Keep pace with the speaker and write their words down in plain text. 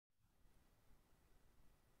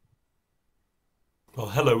Well,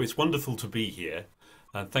 hello, it's wonderful to be here,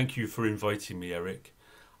 and thank you for inviting me, Eric.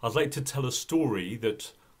 I'd like to tell a story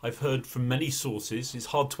that I've heard from many sources. It's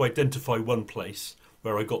hard to identify one place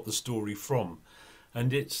where I got the story from,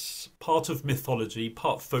 and it's part of mythology,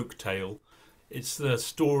 part folk tale. It's the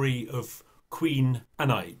story of Queen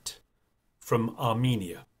Anait from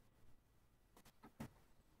Armenia.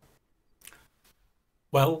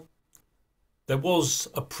 Well, there was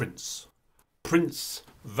a prince, Prince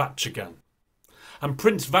Vachigan. And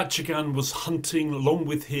Prince Vachigan was hunting along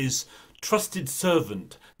with his trusted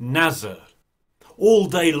servant, Nazar. All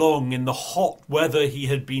day long in the hot weather he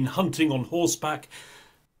had been hunting on horseback,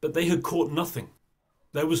 but they had caught nothing.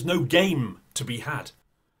 There was no game to be had.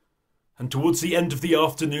 And towards the end of the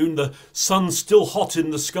afternoon, the sun still hot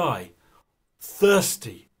in the sky,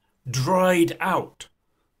 thirsty, dried out,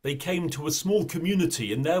 they came to a small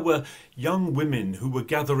community, and there were young women who were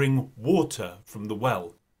gathering water from the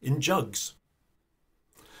well in jugs.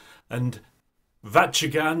 And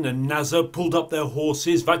Vachigan and Nazar pulled up their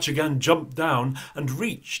horses. Vachigan jumped down and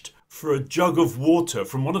reached for a jug of water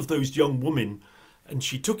from one of those young women, and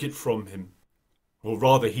she took it from him. Or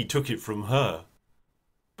rather, he took it from her.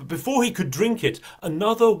 But before he could drink it,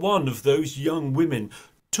 another one of those young women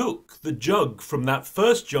took the jug from that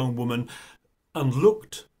first young woman and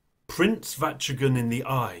looked Prince Vachigan in the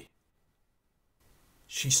eye.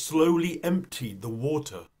 She slowly emptied the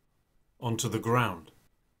water onto the ground.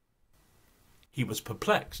 He was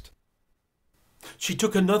perplexed. She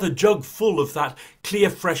took another jug full of that clear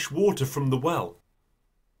fresh water from the well,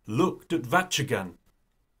 looked at Vachigan,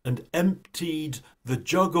 and emptied the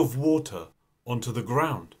jug of water onto the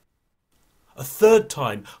ground. A third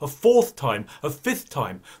time, a fourth time, a fifth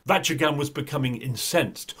time, Vachigan was becoming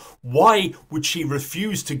incensed. Why would she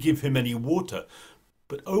refuse to give him any water?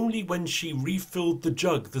 But only when she refilled the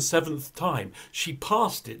jug the seventh time, she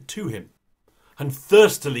passed it to him. And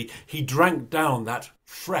thirstily he drank down that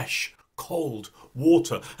fresh, cold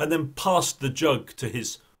water, and then passed the jug to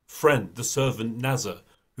his friend, the servant Nazar,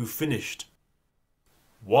 who finished.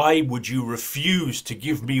 "Why would you refuse to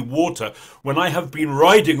give me water when I have been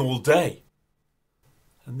riding all day?"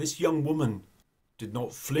 And this young woman did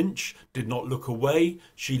not flinch, did not look away.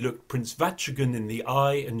 She looked Prince Vachigan in the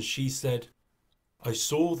eye, and she said, "I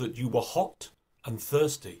saw that you were hot and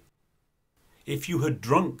thirsty. If you had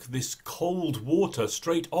drunk this cold water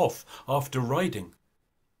straight off after riding,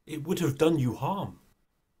 it would have done you harm.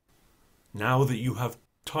 Now that you have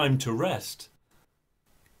time to rest,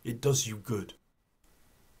 it does you good."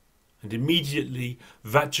 And immediately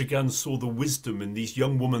Vachigan saw the wisdom in these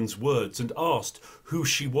young women's words and asked who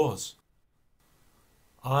she was.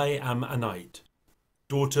 "I am Anait,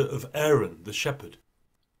 daughter of Aaron the shepherd."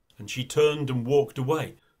 And she turned and walked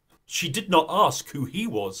away. She did not ask who he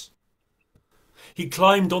was. He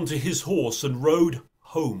climbed onto his horse and rode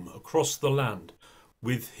home across the land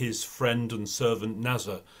with his friend and servant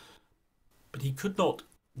Nazar. But he could not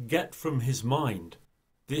get from his mind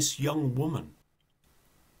this young woman.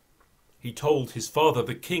 He told his father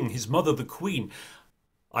the king, his mother the queen,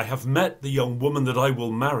 "I have met the young woman that I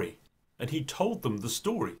will marry." And he told them the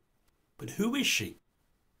story. "But who is she?"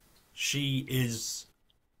 "She is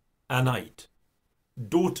Anait,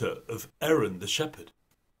 daughter of Aaron the shepherd."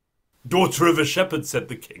 "Daughter of a shepherd," said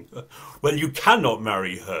the king. "Well, you cannot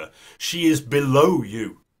marry her. She is below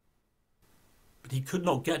you." But he could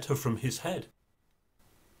not get her from his head.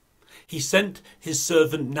 He sent his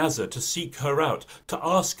servant Nazar to seek her out, to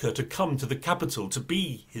ask her to come to the capital to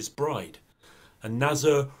be his bride. And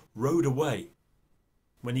Nazar rode away.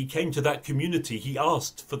 When he came to that community, he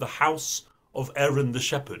asked for the house of Aaron the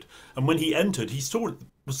shepherd. And when he entered, he saw it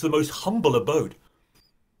was the most humble abode.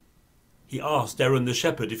 He asked Aaron the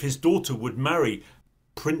shepherd if his daughter would marry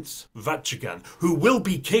Prince Vachigan, who will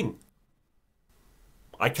be king.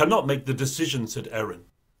 "I cannot make the decision," said Aaron.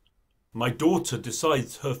 "My daughter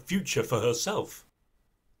decides her future for herself."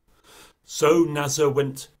 So Nazar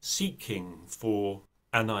went seeking for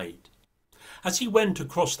Anait. As he went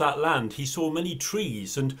across that land, he saw many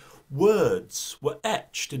trees, and words were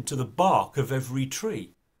etched into the bark of every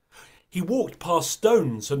tree. He walked past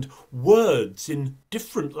stones, and words in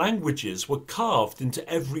different languages were carved into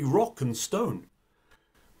every rock and stone.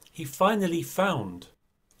 He finally found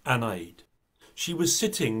Anait. She was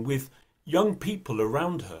sitting with young people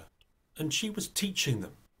around her, and she was teaching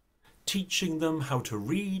them how to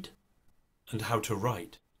read and how to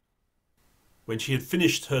write. When she had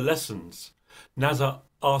finished her lessons, Nazar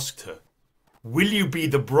asked her, "Will you be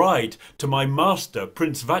the bride to my master,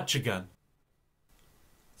 Prince Vachigan?"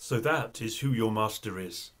 "So that is who your master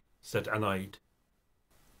is," said Anait.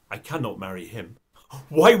 "I cannot marry him."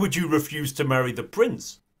 "Why would you refuse to marry the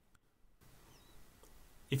prince?"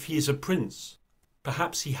 If he is a prince,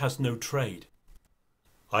 perhaps he has no trade.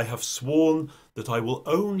 I have sworn that I will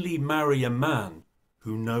only marry a man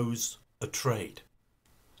who knows a trade."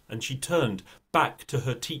 And she turned back to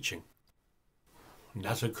her teaching.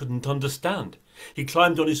 Nazar couldn't understand. He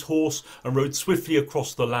climbed on his horse and rode swiftly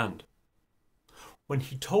across the land. When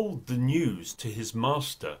he told the news to his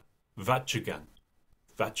master, Vachigan,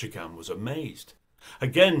 Vachigan was amazed.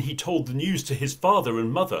 Again he told the news to his father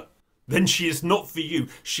and mother. "Then she is not for you.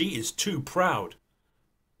 She is too proud."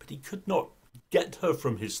 But he could not get her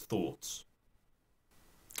from his thoughts.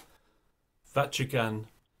 Vachigan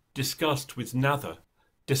discussed with Nather,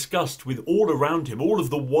 discussed with all around him, all of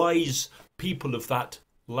the wise people of that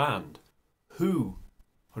land, who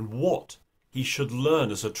and what he should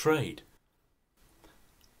learn as a trade.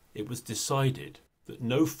 It was decided that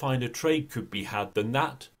no finer trade could be had than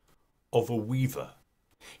that of a weaver.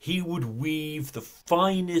 He would weave the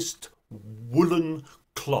finest woolen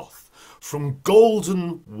cloth from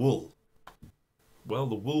golden wool. Well,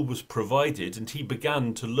 the wool was provided, and he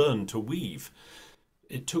began to learn to weave.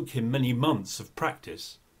 It took him many months of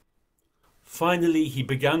practice. Finally, he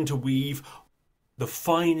began to weave the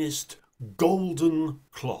finest golden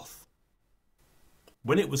cloth.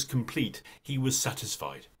 When it was complete, he was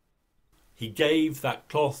satisfied. He gave that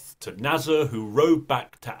cloth to Nazar, who rode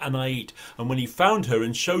back to Anait, and when he found her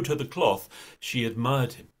and showed her the cloth, she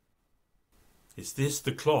admired him. "Is this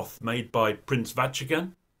the cloth made by Prince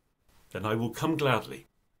Vachigan? Then I will come gladly."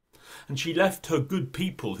 And she left her good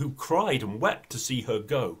people, who cried and wept to see her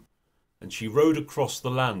go, and she rode across the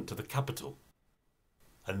land to the capital.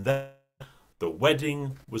 And there the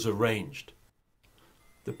wedding was arranged.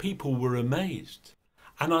 The people were amazed.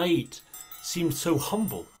 Anait seemed so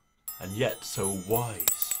humble and yet so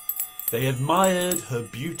wise. They admired her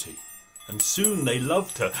beauty, and soon they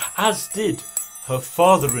loved her, as did her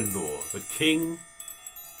father-in-law, the king,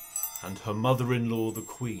 and her mother-in-law, the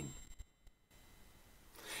queen.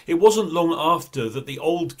 It wasn't long after that the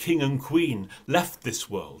old king and queen left this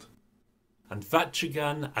world, and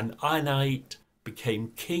Vachigan and Anait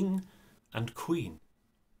became king and queen.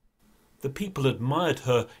 The people admired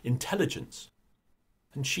her intelligence,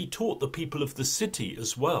 and she taught the people of the city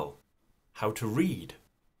as well how to read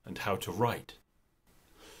and how to write.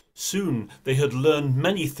 Soon they had learned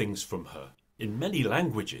many things from her in many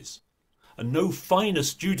languages, and no finer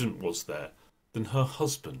student was there than her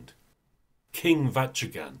husband, King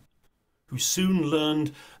Vachigan, who soon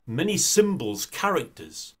learned many symbols,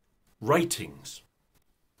 characters, writings.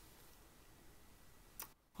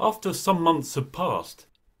 After some months had passed,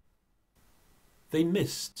 they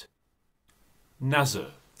missed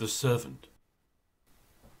Nazar, the servant.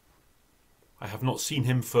 "I have not seen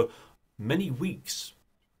him for many weeks.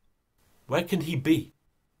 Where can he be?"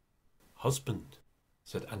 "Husband,"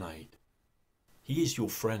 said Anait, "he is your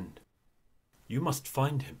friend. You must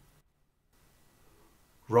find him.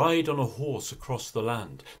 Ride on a horse across the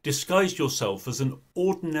land. Disguise yourself as an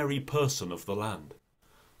ordinary person of the land.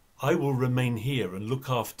 I will remain here and look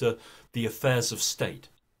after the affairs of state."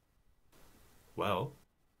 Well,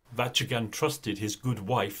 Vachigan trusted his good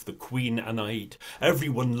wife, the Queen Anait.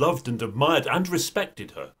 Everyone loved and admired and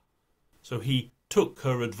respected her. So he took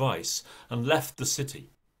her advice and left the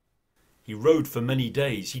city. He rode for many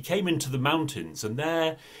days. He came into the mountains, and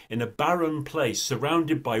there, in a barren place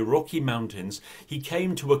surrounded by rocky mountains, he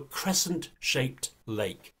came to a crescent-shaped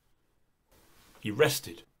lake. He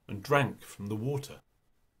rested and drank from the water.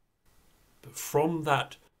 But from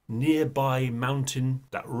that nearby mountain,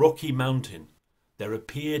 that rocky mountain, there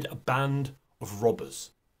appeared a band of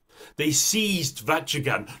robbers. They seized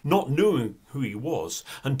Vachigan, not knowing who he was,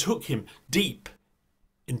 and took him deep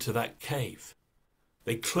into that cave.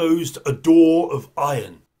 They closed a door of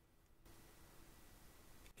iron.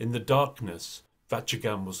 In the darkness,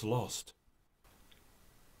 Vachigan was lost.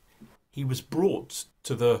 He was brought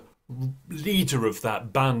to the leader of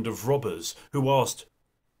that band of robbers, who asked,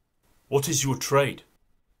 "What is your trade?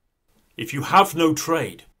 If you have no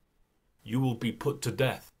trade, you will be put to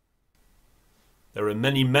death. There are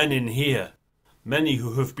many men in here, many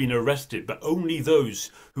who have been arrested, but only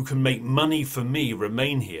those who can make money for me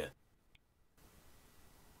remain here."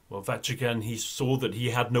 Well, Vachigan, he saw that he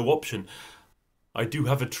had no option. "I do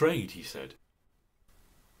have a trade," he said.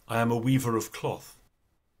 "I am a weaver of cloth.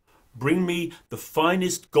 Bring me the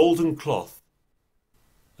finest golden cloth,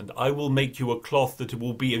 and I will make you a cloth that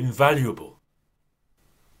will be invaluable."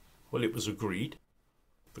 Well, it was agreed.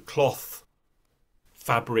 The cloth,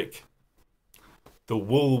 fabric, the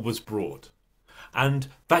wool was brought, and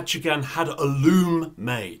Vachigan had a loom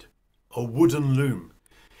made, a wooden loom.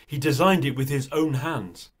 He designed it with his own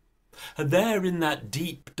hands. And there in that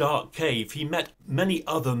deep, dark cave he met many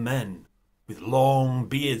other men with long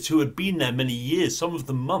beards who had been there many years, some of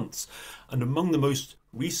them months, and among the most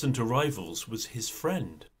recent arrivals was his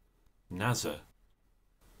friend, Nazar.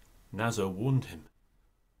 Nazar warned him,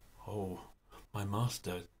 "Oh, my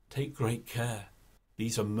master, take great care.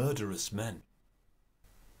 These are murderous men."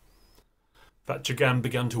 Vachigan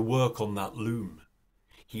began to work on that loom.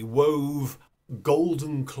 He wove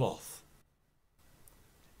golden cloth.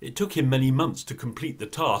 It took him many months to complete the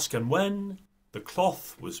task, and when the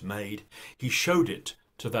cloth was made, he showed it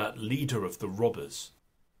to that leader of the robbers.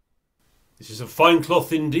 "This is a fine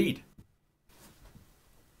cloth indeed.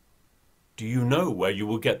 Do you know where you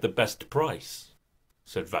will get the best price?"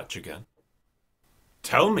 said Vachigan.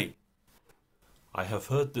 "Tell me." "I have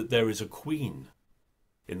heard that there is a queen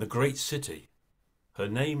in the great city. Her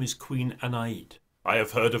name is Queen Anait." "I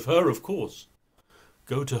have heard of her, of course."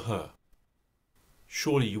 "Go to her.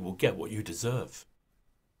 Surely you will get what you deserve."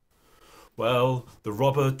 Well, the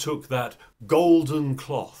robber took that golden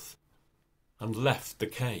cloth and left the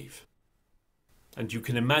cave. And you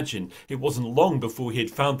can imagine it wasn't long before he had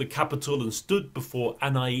found the capital and stood before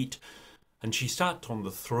Anait, and she sat on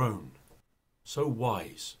the throne, so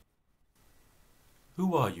wise.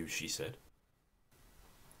 "Who are you?" she said.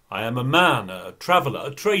 "I am a man, a traveller,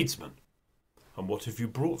 a tradesman." "And what have you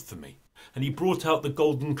brought for me?" And he brought out the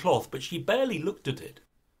golden cloth, but she barely looked at it.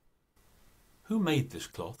 "Who made this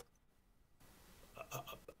cloth?"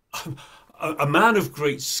 A man of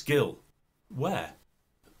great skill." "Where?"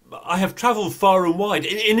 "I have travelled far and wide,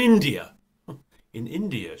 in India." "In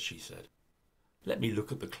India," she said. "Let me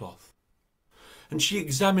look at the cloth." And she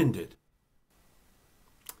examined it.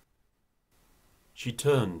 She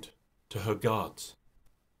turned to her guards.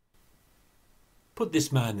 "Put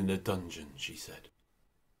this man in a dungeon," she said.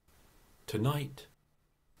 "Tonight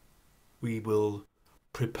we will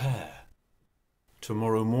prepare.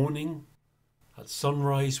 Tomorrow morning at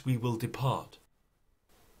sunrise we will depart.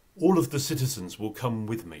 All of the citizens will come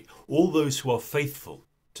with me, all those who are faithful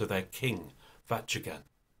to their king, Vachigan.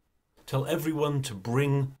 Tell everyone to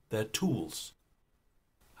bring their tools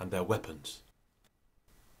and their weapons."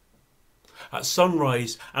 At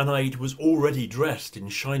sunrise, Anait was already dressed in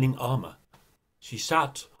shining armour. She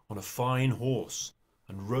sat on a fine horse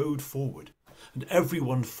and rode forward, and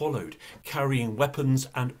everyone followed, carrying weapons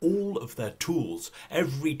and all of their tools.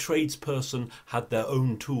 Every tradesperson had their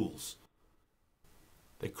own tools.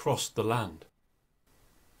 They crossed the land.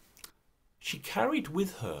 She carried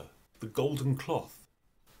with her the golden cloth,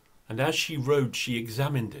 and as she rode she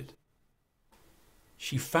examined it.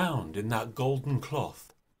 She found in that golden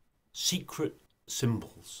cloth secret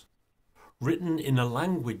symbols, written in a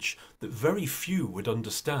language that very few would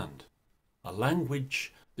understand, a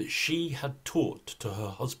language that she had taught to her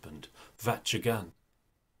husband, Vachigan.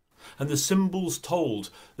 And the symbols told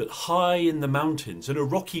that high in the mountains, in a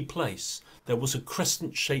rocky place, there was a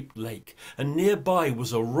crescent-shaped lake, and nearby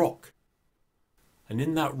was a rock. And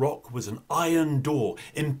in that rock was an iron door,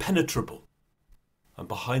 impenetrable, and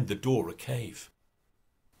behind the door a cave.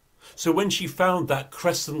 So when she found that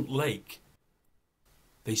crescent lake,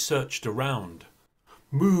 they searched around,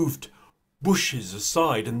 moved bushes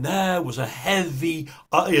aside, and there was a heavy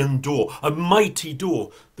iron door, a mighty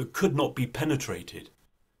door that could not be penetrated.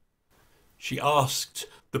 She asked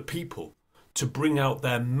the people to bring out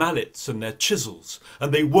their mallets and their chisels,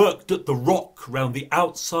 and they worked at the rock round the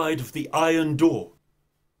outside of the iron door.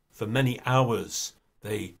 For many hours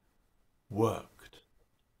they worked,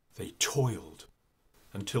 they toiled,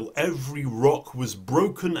 until every rock was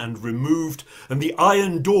broken and removed, and the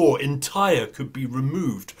iron door entire could be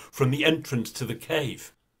removed from the entrance to the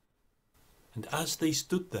cave. And as they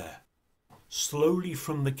stood there, slowly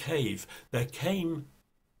from the cave there came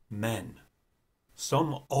men,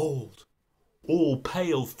 some old, all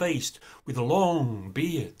pale-faced, with long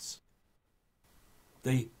beards.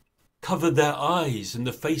 They covered their eyes in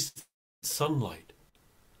the face sunlight.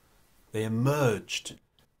 They emerged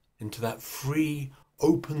into that free,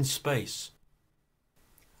 open space,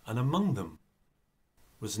 and among them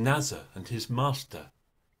was Nazar and his master,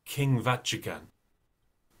 King Vachigan.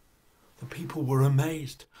 The people were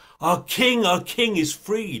amazed. Our king is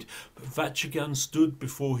freed!" But Vachigan stood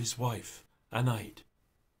before his wife, Anait.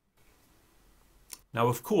 Now,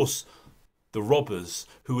 of course, the robbers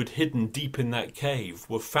who had hidden deep in that cave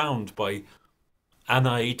were found by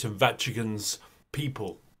Anait and Vachigan's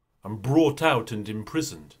people and brought out and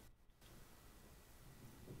imprisoned.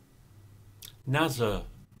 Nazar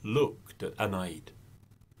looked at Anait.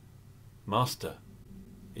 "Master,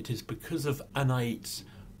 it is because of Anait's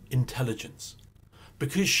intelligence,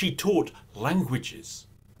 because she taught languages,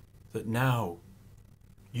 that now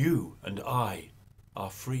you and I are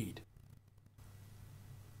freed.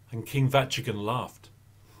 And King Vatican laughed.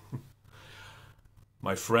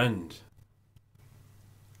 My friend,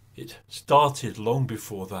 it started long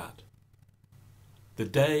before that. The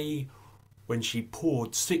day when she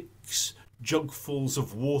poured 6 jugfuls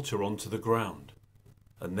of water onto the ground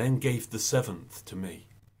and then gave the 7th to me.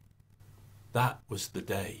 That was the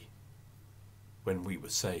day when we were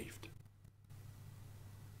saved.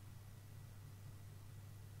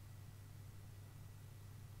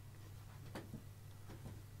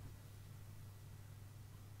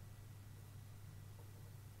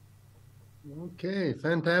 Okay,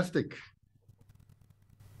 fantastic.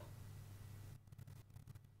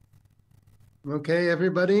 Okay,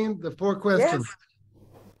 everybody, the 4 questions.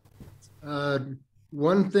 Yes.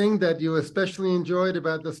 One thing that you especially enjoyed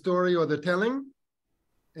about the story or the telling?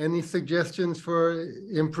 Any suggestions for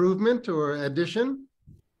improvement or addition?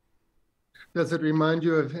 Does it remind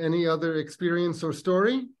you of any other experience or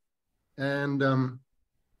story? And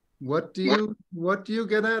what do you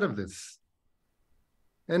get out of this?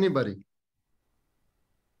 Anybody?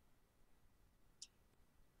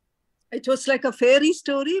 It was like a fairy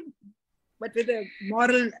story, but with a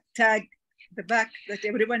moral tag at the back that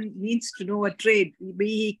everyone needs to know a trade, be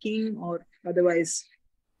he king or otherwise.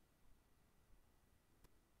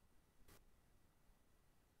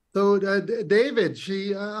 So David,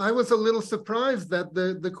 I was a little surprised that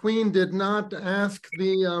the queen did not ask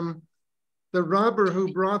the robber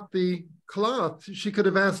who brought the cloth. She could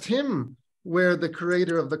have asked him where the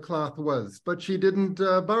creator of the cloth was, but she didn't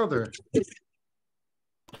bother.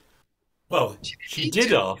 Well, she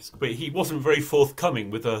did ask, but he wasn't very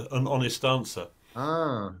forthcoming with an honest answer.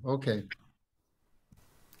 Ah, okay.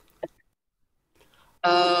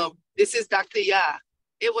 This is Dr. Ya.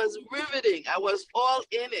 It was riveting. I was all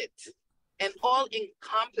in it and all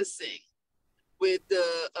encompassing with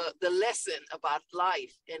the lesson about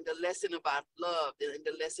life and the lesson about love and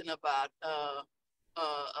the lesson about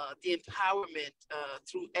the empowerment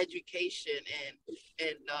through education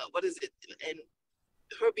and what is it? And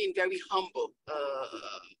her being very humble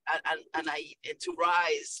and to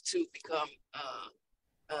rise to become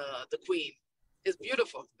the queen. It's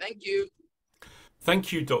beautiful. Thank you.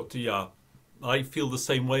 Thank you, Dr. Ya. I feel the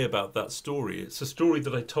same way about that story. It's a story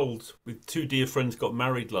that I told with 2 dear friends got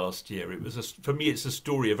married last year. It was for me, it's a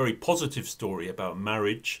story, a very positive story about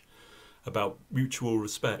marriage, about mutual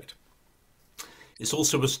respect. It's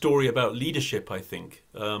also a story about leadership, I think.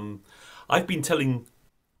 I've been telling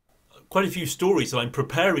quite a few stories, and I'm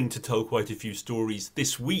preparing to tell quite a few stories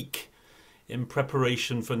this week in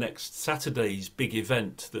preparation for next Saturday's big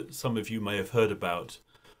event that some of you may have heard about,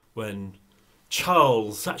 when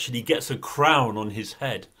Charles actually gets a crown on his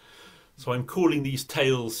head. So I'm calling these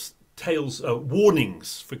tales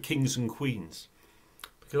warnings for kings and queens,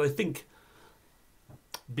 because I think,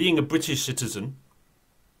 being a British citizen,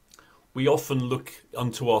 we often look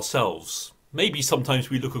unto ourselves. Maybe sometimes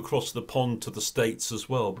we look across the pond to the States as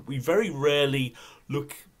well, but we very rarely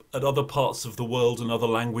look at other parts of the world and other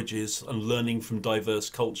languages and learning from diverse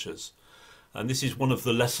cultures. And this is one of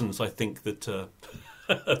the lessons I think that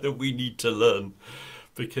that we need to learn,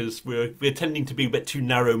 because we're tending to be a bit too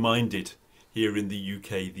narrow-minded here in the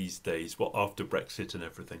UK these days, after Brexit and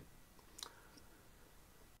everything.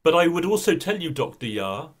 But I would also tell you, Dr.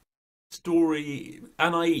 Ya, story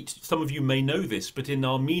Anait, some of you may know this, but in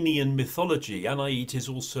Armenian mythology, Anait is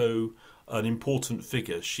also an important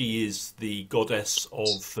figure. She is the goddess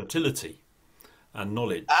of fertility and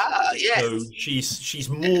knowledge. Ah, yes. So she's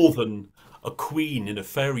more than a queen in a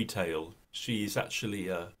fairy tale. She's actually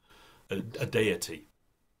a deity.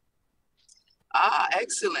 Ah,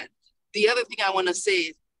 excellent. The other thing I want to say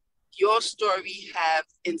is your story have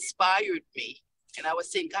inspired me. And I was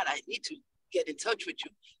saying, God, I need to get in touch with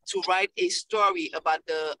you to write a story about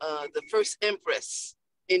the first empress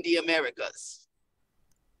in the Americas.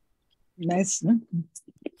 Nice. No?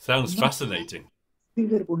 Sounds fascinating.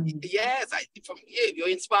 Yes, from you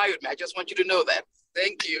inspired me. I just want you to know that.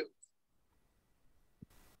 Thank you.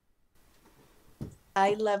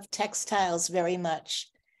 I love textiles very much.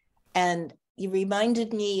 And you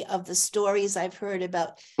reminded me of the stories I've heard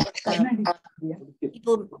about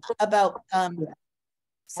people about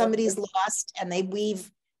somebody's lost and they weave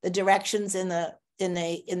the directions in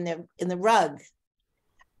the rug.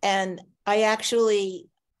 And I actually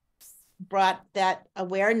brought that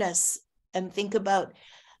awareness and think about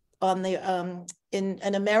on the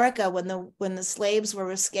in America when the slaves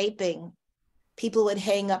were escaping, people would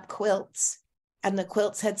hang up quilts. And the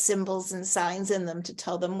quilts had symbols and signs in them to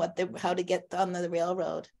tell them how to get on the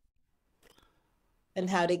railroad and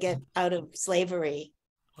how to get out of slavery.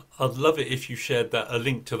 I'd love it if you shared a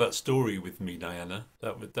link to that story with me, Diana.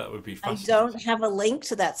 That would be I fascinating. don't have a link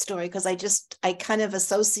to that story because I kind of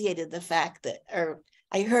associated the fact that, or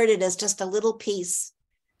I heard it as just a little piece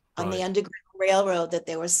on the Right. Underground Railroad, that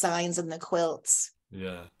there were signs in the quilts.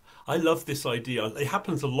 Yeah. I love this idea. It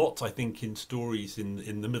happens a lot, I think, in stories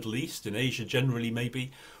in the Middle East, in Asia generally,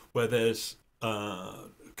 maybe, where there's a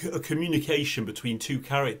communication between two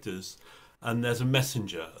characters, and there's a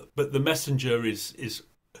messenger. But the messenger is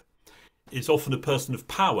often a person of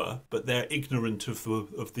power, but they're ignorant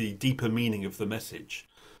of the deeper meaning of the message.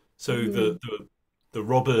 So the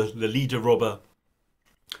robber, the leader robber,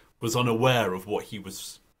 was unaware of what he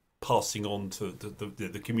was passing on to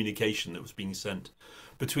the communication that was being sent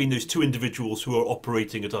between those two individuals who are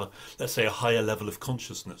operating at let's say, a higher level of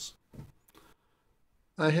consciousness.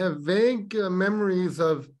 I have vague memories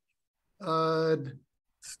of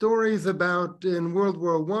stories about in World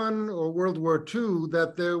War I or World War II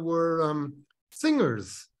that there were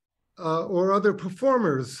singers or other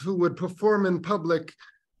performers who would perform in public,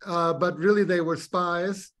 but really they were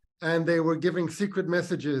spies, and they were giving secret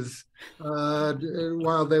messages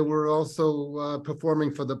while they were also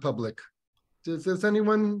performing for the public. Is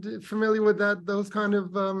anyone familiar with those kind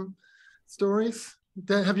of stories?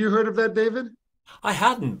 Have you heard of that, David? I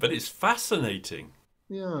hadn't, but it's fascinating.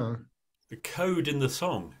 Yeah. The code in the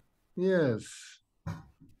song. Yes.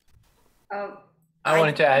 I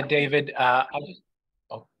wanted to add, David,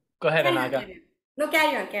 oh, go ahead, Anaga. No,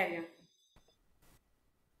 carry on.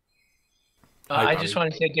 I just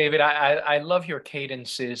want to say, David, I love your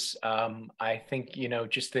cadences. I think,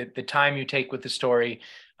 just the time you take with the story,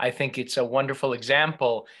 I think it's a wonderful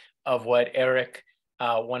example of what Eric,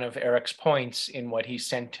 one of Eric's points in what he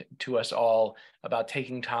sent to us all about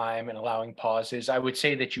taking time and allowing pauses. I would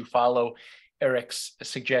say that you follow Eric's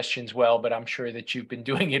suggestions well, but I'm sure that you've been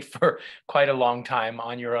doing it for quite a long time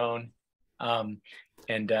on your own.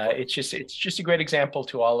 It's just a great example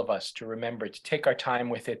to all of us to remember to take our time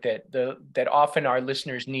with it, that often our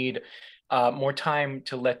listeners need more time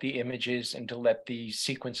to let the images and to let the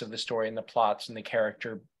sequence of the story and the plots and the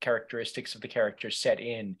characteristics of the characters set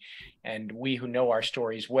in. And we who know our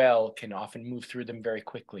stories well can often move through them very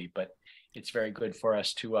quickly, but it's very good for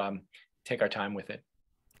us to take our time with it.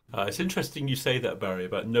 It's interesting you say that, Barry,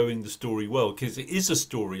 about knowing the story well, because it is a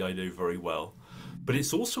story I know very well. But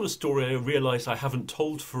it's also a story I realise I haven't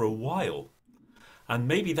told for a while. And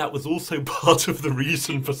maybe that was also part of the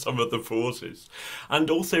reason for some of the pauses. And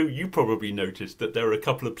also, you probably noticed that there are a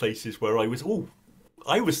couple of places where I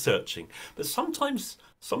was searching. But sometimes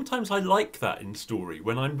I like that in story.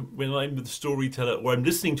 When I'm the storyteller, or I'm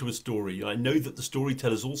listening to a story, I know that the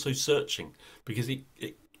storyteller's also searching, because it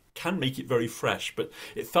can make it very fresh. But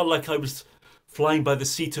it felt like I was flying by the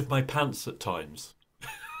seat of my pants at times.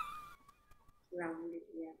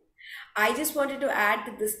 I just wanted to add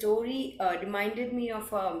that the story reminded me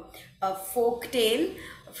of a folk tale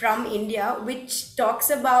from India, which talks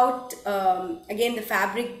about, again, the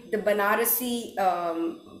fabric, the Banarasi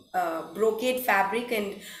brocade fabric,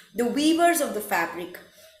 and the weavers of the fabric,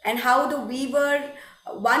 and how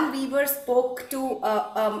one weaver spoke to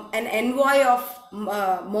an envoy of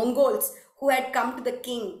Mongols who had come to the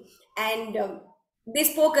king, and they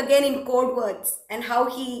spoke again in code words, and how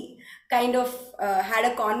he kind of had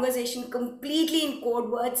a conversation completely in code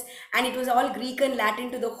words, and it was all Greek and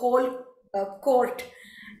Latin to the whole court.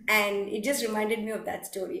 And it just reminded me of that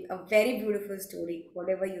story, a very beautiful story,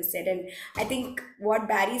 whatever you said. And I think what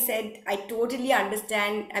Barry said, I totally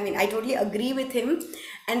understand. I mean, I totally agree with him.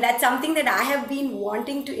 And that's something that I have been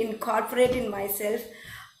wanting to incorporate in myself,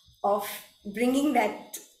 of bringing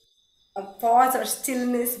that a pause or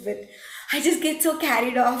stillness, but I just get so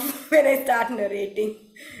carried off when I start narrating.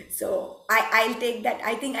 So I'll take that.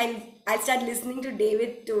 I think I'll start listening to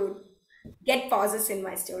David to get pauses in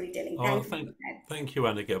my storytelling. Thank you,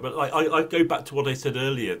 Annika. But I go back to what I said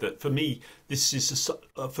earlier, that for me, this is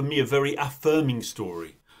a very affirming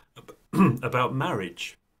story about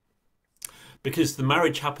marriage. Because the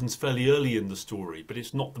marriage happens fairly early in the story, but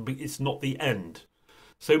it's not the end.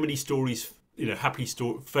 So many stories, happy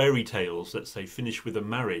fairy tales, let's say, finish with a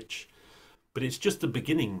marriage, but it's just the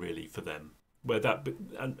beginning, really, for them.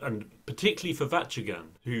 And particularly for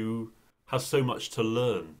Vachigan, who has so much to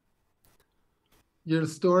learn. Your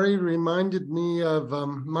story reminded me of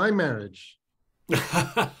my marriage.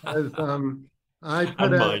 As, I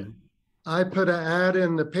put an ad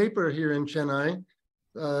in the paper here in Chennai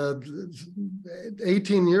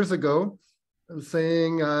 18 years ago,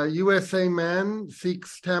 saying USA man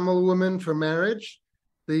seeks Tamil woman for marriage.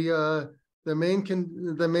 The main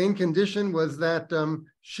condition was that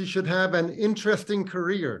she should have an interesting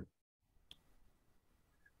career.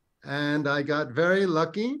 and I got very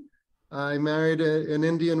lucky. I married an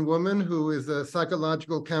Indian woman who is a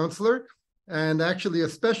psychological counselor and actually a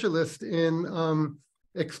specialist in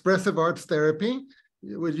expressive arts therapy,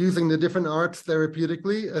 with using the different arts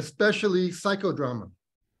therapeutically, especially psychodrama.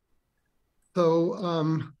 So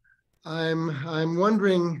I'm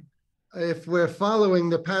wondering if we're following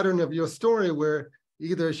the pattern of your story, where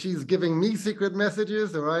either she's giving me secret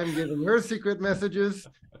messages or I'm giving her secret messages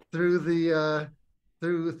through the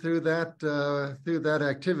through that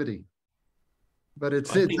activity. But it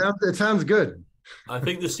sounds good. I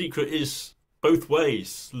think the secret is both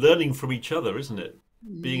ways, learning from each other, isn't it?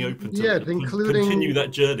 Being open to continue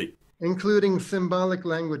that journey. Including symbolic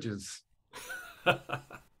languages.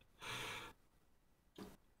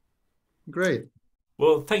 Great.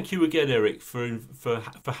 Well, thank you again, Eric, for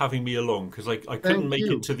having me along, because I couldn't make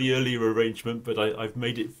it to the earlier arrangement, but I've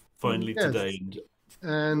made it finally today.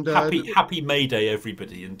 And happy May Day,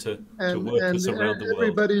 everybody, and to workers around the world.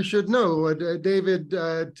 Everybody should know David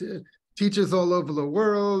teaches all over the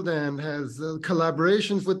world and has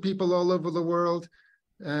collaborations with people all over the world.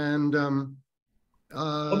 And on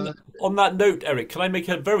that note, Eric, can I make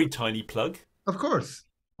a very tiny plug? Of course.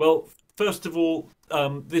 Well, first of all,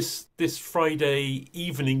 this Friday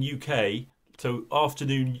evening UK, so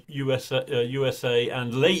afternoon USA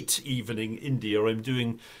and late evening India, I'm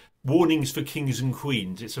doing Warnings for Kings and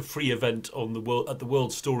Queens. It's a free event on at the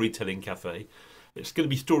World Storytelling Cafe. It's going to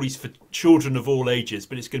be stories for children of all ages,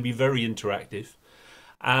 but it's going to be very interactive.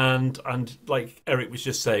 And like Eric was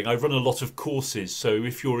just saying, I run a lot of courses. So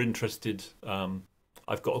if you're interested,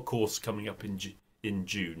 I've got a course coming up in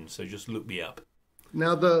June. So just look me up.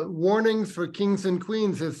 Now, the Warnings for Kings and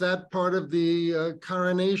Queens, is that part of the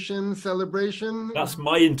coronation celebration? That's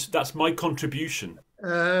my contribution.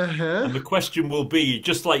 And the question will be,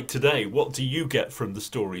 just like today, what do you get from the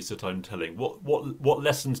stories that I'm telling? What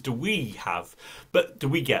lessons do we have? But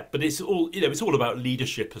it's all, it's all about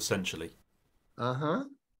leadership, essentially. Well,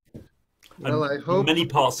 I hope in many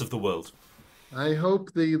parts of the world. I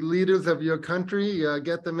hope the leaders of your country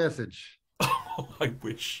get the message. I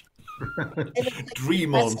wish.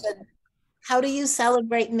 Dream on. How do you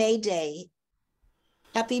celebrate May Day?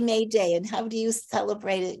 Happy May Day, and how do you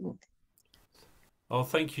celebrate it? Oh,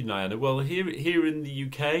 thank you, Nayana. Well, here in the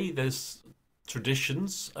UK, there's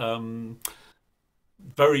traditions,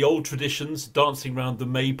 very old traditions, dancing around the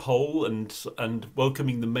maypole and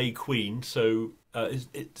welcoming the May Queen. So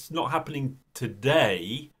it's not happening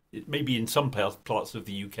today. It may be in some parts of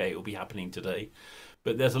the UK it will be happening today,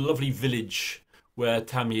 but there's a lovely village where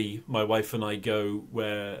Tammy, my wife, and I go,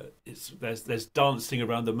 where there's dancing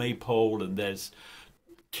around the maypole, and there's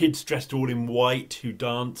kids dressed all in white who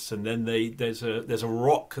dance, and then there's a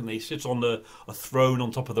rock, and they sit on a throne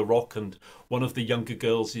on top of the rock, and one of the younger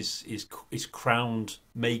girls is crowned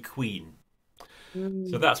May Queen.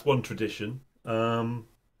 So that's one tradition.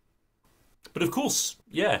 But of course,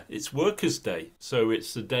 yeah, it's Workers' Day, so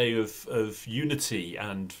it's a day of unity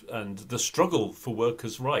and the struggle for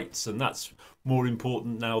workers' rights, and that's more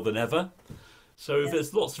important now than ever. So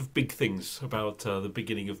there's lots of big things about the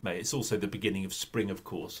beginning of May. It's also the beginning of spring, of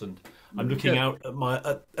course, and I'm looking out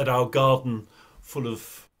at our garden full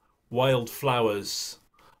of wild flowers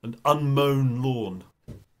and unmown lawn.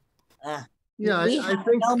 I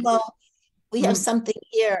think we have something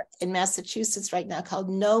here in Massachusetts right now called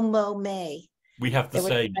No Mow May. We have the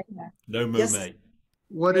same. No Mow May.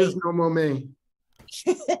 What is No Mow May?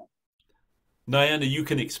 Nayana, you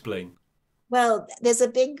can explain. Well, there's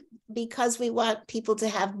because we want people to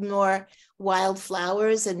have more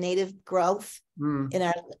wildflowers and native growth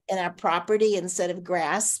in our property instead of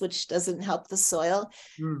grass, which doesn't help the soil.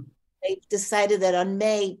 They've decided that on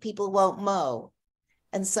May people won't mow,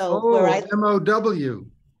 and so where I MOW.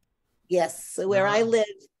 Yes, so where I live,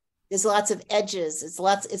 there's lots of edges.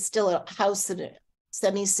 It's still a house in a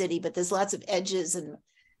semi-city, but there's lots of edges and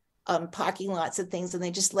parking lots and things, and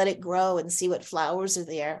they just let it grow and see what flowers are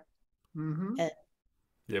there. Mm-hmm.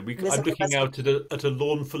 I'm looking out at a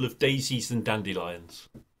lawn full of daisies and dandelions.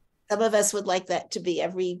 Some of us would like that to be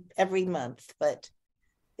every month, but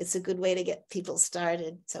it's a good way to get people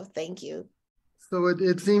started. So thank you. So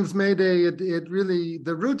it seems May Day, it really,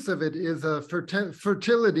 the roots of it is a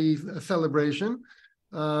fertility celebration,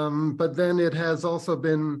 but then it has also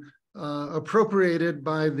been appropriated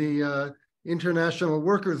by the international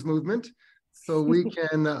workers movement. So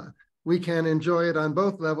we can enjoy it on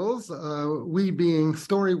both levels. We being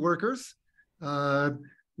story workers,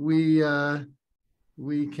 we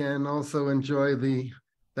can also enjoy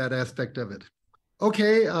that aspect of it.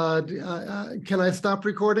 Okay, can I stop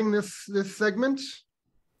recording this segment?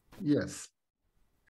 Yes.